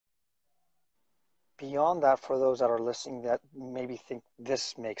beyond that, for those that are listening that maybe think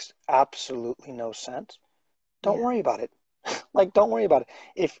this makes absolutely no sense, don't Yeah. worry about it. Like, don't worry about it.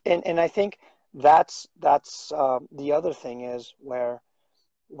 If and I think that's the other thing is where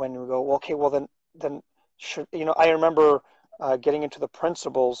when we go, okay, well then should I remember getting into the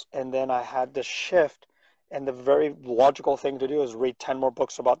principles, and then I had this shift, and the very logical thing to do is read 10 more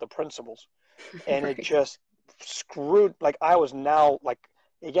books about the principles, and it Right. just screwed. Like, I was now like,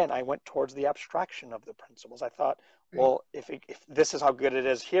 again, I went towards the abstraction of the principles. I thought, Right. well, if this is how good it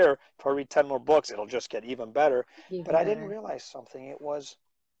is here, if I read 10 more books, it'll just get even better. But Even I didn't better. realize something. It was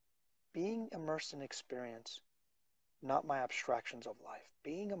being immersed in experience, not my abstractions of life.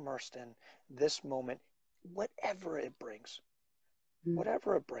 Being immersed in this moment, whatever it brings, Mm.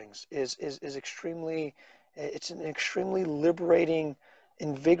 whatever it brings, is extremely. It's an extremely liberating,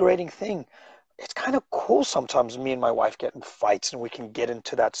 invigorating thing. It's kind of cool sometimes. Me and my wife get in fights, and we can get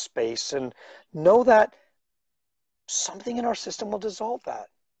into that space and know that something in our system will dissolve that.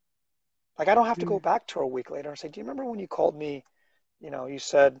 Like, I don't have to go Mm. back to her a week later and say, "Do you remember when you called me? You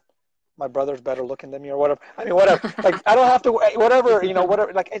said my brother's better looking than me," or whatever. I mean, whatever. Like, I don't have to, whatever,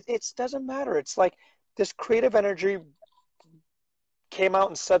 whatever. Like, it doesn't matter. It's like this creative energy came out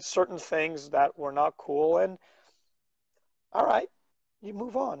and said certain things that were not cool, and all right, you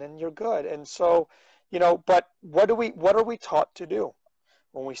move on and you're good. And so, but what are we taught to do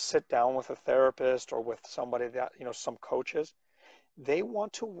when we sit down with a therapist or with somebody that, some coaches? They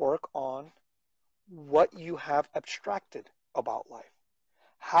want to work on what you have abstracted about life.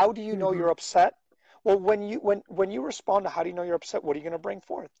 How do you know Mm-hmm. you're upset? Well, when you respond to how do you know you're upset, what are you going to bring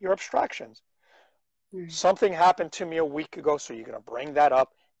forth? Your abstractions. Right. Something happened to me a week ago, so you're going to bring that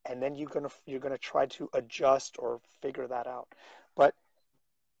up, and then you're going to try to adjust or figure that out. But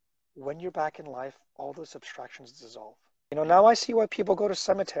when you're back in life, all those abstractions dissolve. Now I see why people go to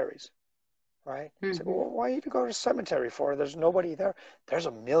cemeteries, right? Say, Mm-hmm. well, why do you go to a cemetery for? There's nobody there. There's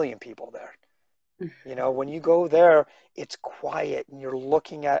a million people there. When you go there, it's quiet, and you're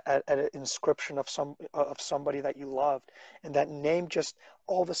looking at an inscription of somebody that you loved, and that name, just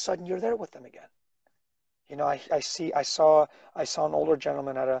all of a sudden you're there with them again. I saw an older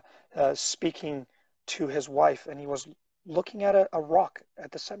gentleman at speaking to his wife, and he was looking at a rock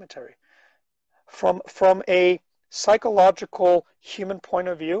at the cemetery. From a psychological human point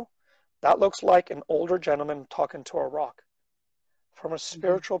of view, that looks like an older gentleman talking to a rock. From a Mm-hmm.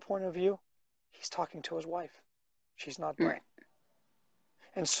 spiritual point of view, he's talking to his wife. She's not Right. dead.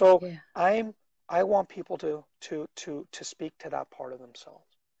 And so Yeah. I want people to speak to that part of themselves,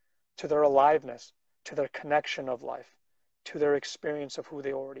 to their aliveness, to their connection of life, to their experience of who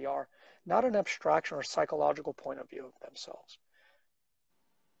they already are, not an abstraction or psychological point of view of themselves.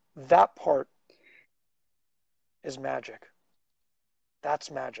 That part is magic.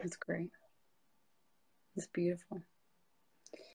 That's magic. That's great. It's beautiful.